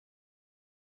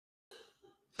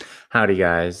Howdy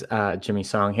guys, Jimmy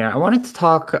Song here. I wanted to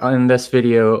talk in this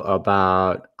video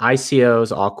about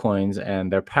ICOs, altcoins,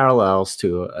 and their parallels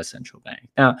to a central bank.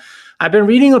 Now, I've been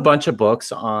reading a bunch of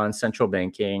books on central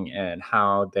banking and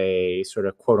how they sort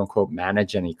of quote unquote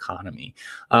manage an economy.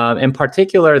 In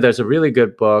particular, there's a really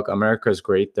good book, America's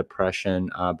Great Depression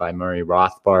by Murray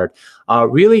Rothbard. A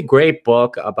really great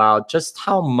book about just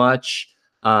how much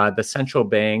the central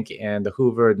bank and the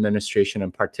Hoover administration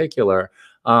in particular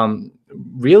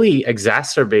really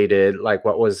exacerbated like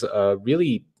what was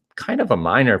really kind of a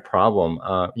minor problem,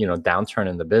 downturn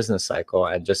in the business cycle,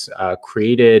 and just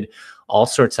created all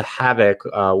sorts of havoc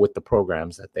with the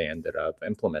programs that they ended up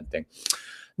implementing.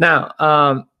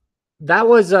 Now, that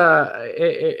was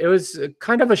it was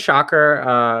kind of a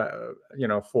shocker,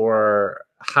 for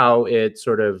how it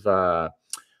sort of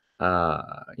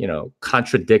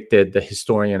contradicted the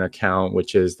historian account,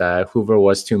 which is that Hoover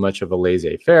was too much of a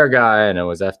laissez-faire guy and it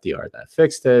was FDR that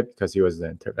fixed it because he was the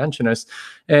interventionist.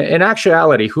 In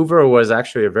actuality, Hoover was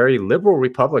actually a very liberal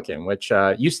Republican, which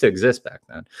used to exist back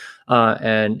then.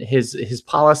 And his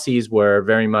policies were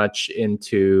very much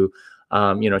into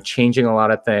changing a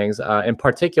lot of things. In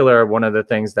particular, one of the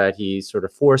things that he sort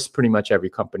of forced pretty much every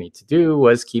company to do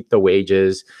was keep the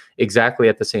wages exactly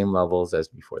at the same levels as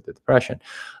before the Depression.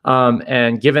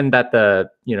 And given that the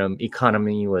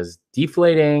economy was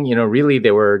deflating, really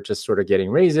they were just sort of getting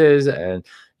raises, and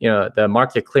the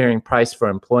market clearing price for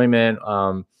employment,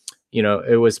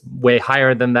 it was way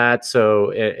higher than that. So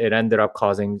it ended up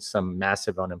causing some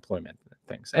massive unemployment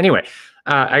things. Anyway,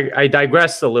 I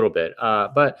digressed a little bit,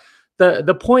 but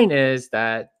the point is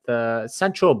that the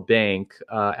central bank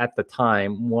at the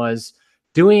time was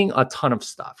doing a ton of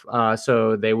stuff.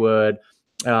 So they would,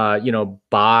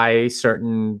 buy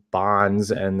certain bonds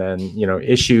and then,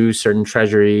 issue certain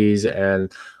treasuries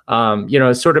and,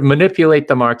 sort of manipulate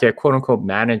the market, quote unquote,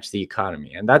 manage the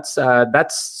economy. And that's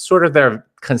sort of their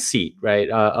conceit, right,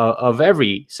 of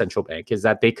every central bank, is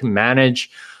that they can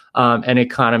manage an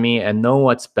economy and know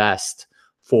what's best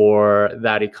for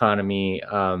that economy,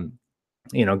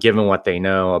 given what they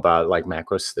know about like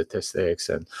macro statistics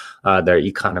and their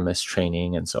economist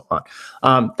training and so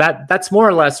on. That's more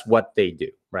or less what they do,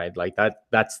 right? Like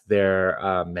that's their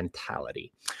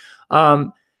mentality.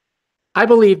 I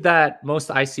believe that most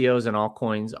ICOs and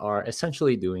altcoins are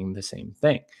essentially doing the same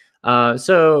thing.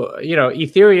 So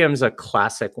Ethereum's a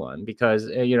classic one because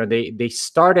they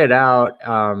started out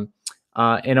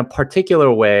in a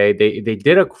particular way. They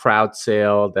did a crowd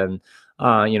sale, then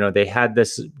they had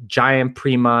this giant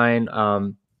pre-mine,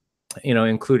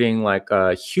 including like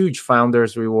a huge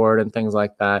founders reward and things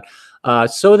like that,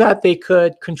 so that they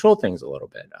could control things a little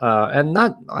bit, and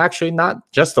not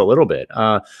just a little bit.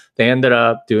 They ended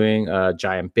up doing a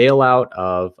giant bailout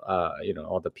of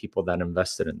all the people that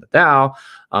invested in the DAO.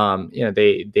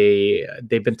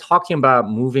 They've been talking about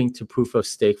moving to proof of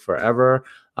stake forever,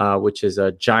 which is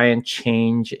a giant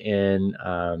change in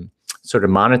sort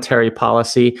of monetary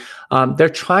policy. They're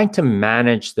trying to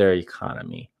manage their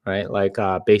economy, right? Like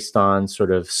based on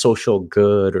sort of social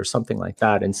good or something like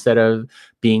that, instead of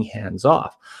being hands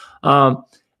off.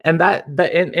 And that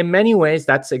in many ways,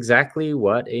 that's exactly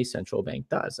what a central bank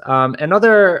does.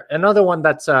 Another one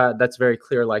that's very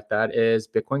clear like that is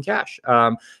Bitcoin Cash.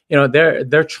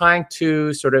 They're trying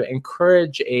to sort of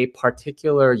encourage a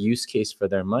particular use case for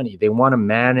their money. They want to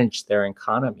manage their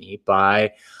economy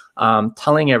by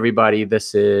telling everybody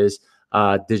this is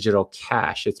digital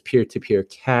cash. It's peer-to-peer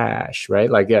cash,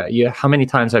 right? Like, how many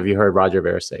times have you heard Roger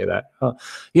Ver say that?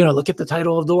 Look at the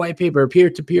title of the white paper,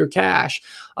 peer-to-peer cash.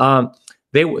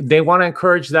 They want to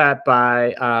encourage that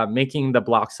by making the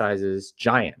block sizes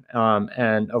giant.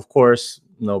 And of course,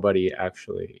 nobody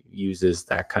actually uses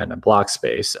that kind of block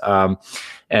space.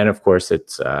 And of course,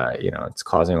 it's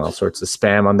causing all sorts of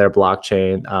spam on their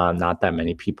blockchain. Not that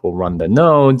many people run the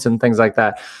nodes and things like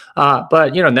that.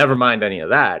 But never mind any of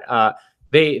that.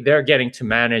 They're getting to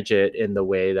manage it in the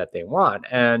way that they want.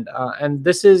 And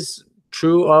this is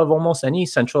true of almost any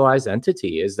centralized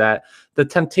entity, is that the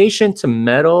temptation to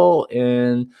meddle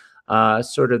in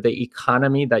sort of the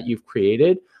economy that you've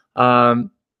created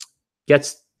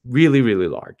gets really, really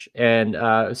large. And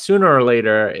sooner or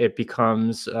later, it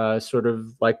becomes sort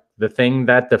of like the thing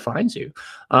that defines you.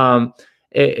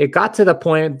 It got to the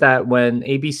point that when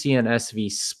ABC and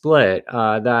SV split,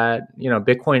 that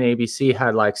Bitcoin ABC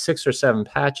had like 6 or 7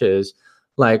 patches,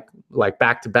 like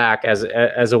back to back,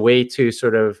 as a way to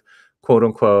sort of quote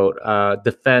unquote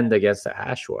defend against the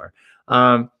hash war.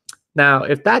 Now,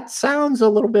 if that sounds a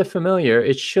little bit familiar,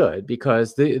 it should,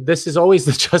 because this is always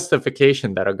the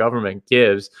justification that a government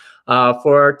gives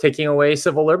for taking away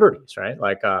civil liberties, right?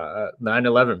 Like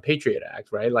 9/11 Patriot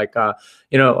Act, right? Like,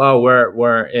 oh,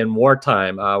 we're in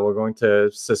wartime. We're going to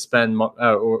suspend,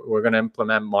 we're going to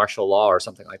implement martial law or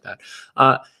something like that.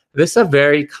 This is a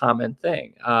very common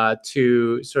thing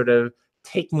to sort of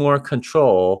take more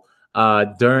control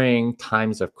during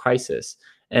times of crisis.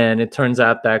 And it turns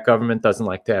out that government doesn't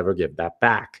like to ever give that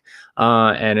back.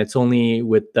 And it's only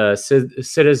with the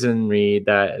citizenry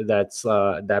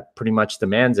that pretty much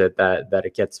demands it that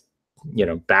it gets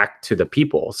back to the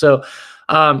people. So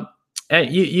and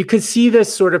you could see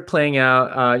this sort of playing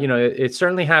out. It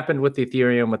certainly happened with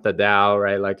Ethereum, with the DAO,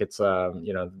 right? Like it's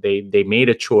they made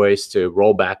a choice to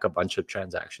roll back a bunch of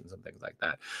transactions and things like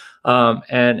that.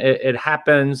 And it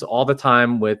happens all the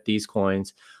time with these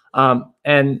coins.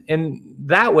 And in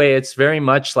that way, it's very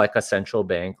much like a central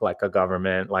bank, like a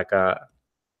government, like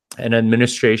an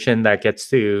administration that gets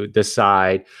to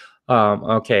decide,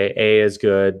 okay, A is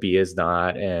good, B is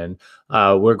not, and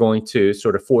we're going to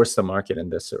sort of force the market in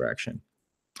this direction.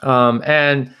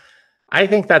 And I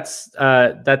think that's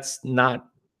not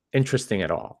interesting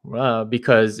at all,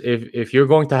 because if you're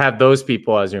going to have those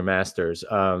people as your masters,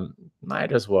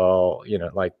 might as well,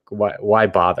 like why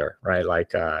bother, right?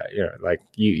 Like like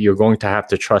you're going to have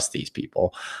to trust these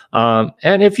people,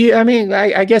 and if you, I mean,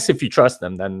 I guess if you trust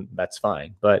them, then that's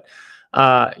fine. But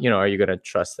are you going to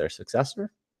trust their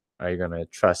successor? Are you going to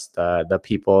trust the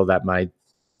people that might,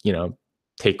 you know,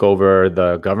 take over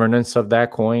the governance of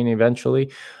that coin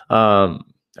eventually?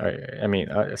 I mean,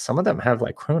 some of them have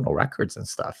like criminal records and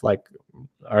stuff. Like,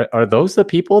 are those the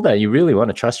people that you really want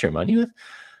to trust your money with?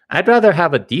 I'd rather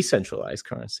have a decentralized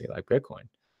currency like Bitcoin.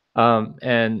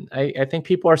 And I think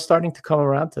people are starting to come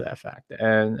around to that fact.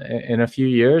 And in a few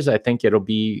years, I think it'll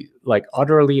be like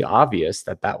utterly obvious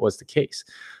that that was the case.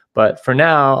 But for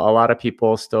now, a lot of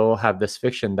people still have this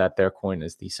fiction that their coin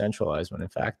is decentralized, when in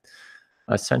fact,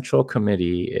 a central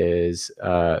committee is,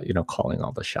 calling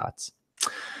all the shots.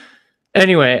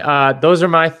 Anyway, those are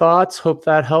my thoughts. Hope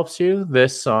that helps you.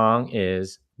 This song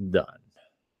is done.